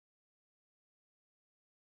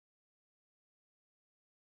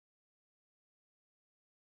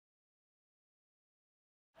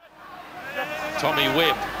Tommy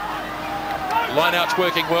Webb. Line-out's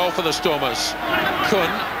working well for the Stormers. Kun.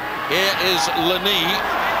 Here is Laney.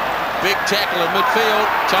 Big tackle in midfield.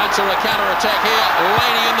 Chance for a counter-attack here.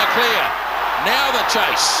 Laney in the clear. Now the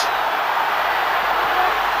chase.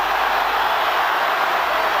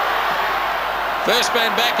 First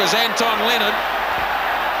man back is Anton Leonard.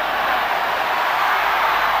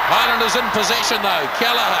 Highlanders in possession though.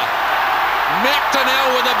 Kelleher.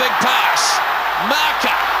 McDonnell with a big pass.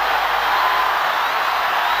 Maka.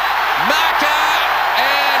 Maka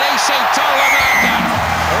and Isitolo Maka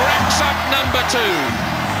racks up number 2.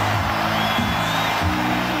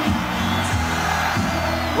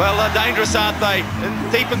 Well, they're dangerous, aren't they?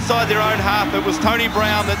 Deep inside their own half. It was Tony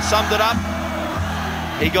Brown that summed it up.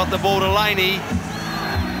 He got the ball to Laney,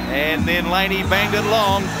 and then Laney banged it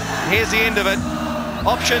long. Here's the end of it.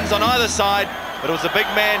 Options on either side, but it was a big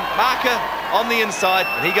man, Maka, on the inside,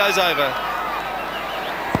 and he goes over.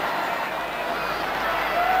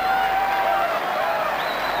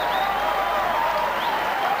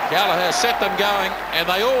 Gallagher set them going, and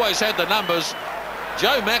they always had the numbers.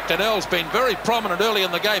 Joe McDonnell's been very prominent early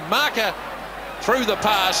in the game. Maka threw the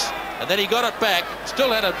pass, and then he got it back.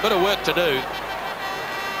 Still had a bit of work to do,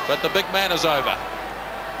 but the big man is over.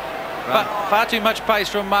 But far too much pace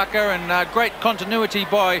from Maka, and great continuity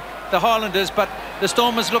by the Highlanders, but the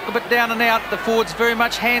Stormers look a bit down and out. The forwards very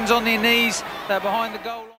much hands on their knees. They're behind the goal line.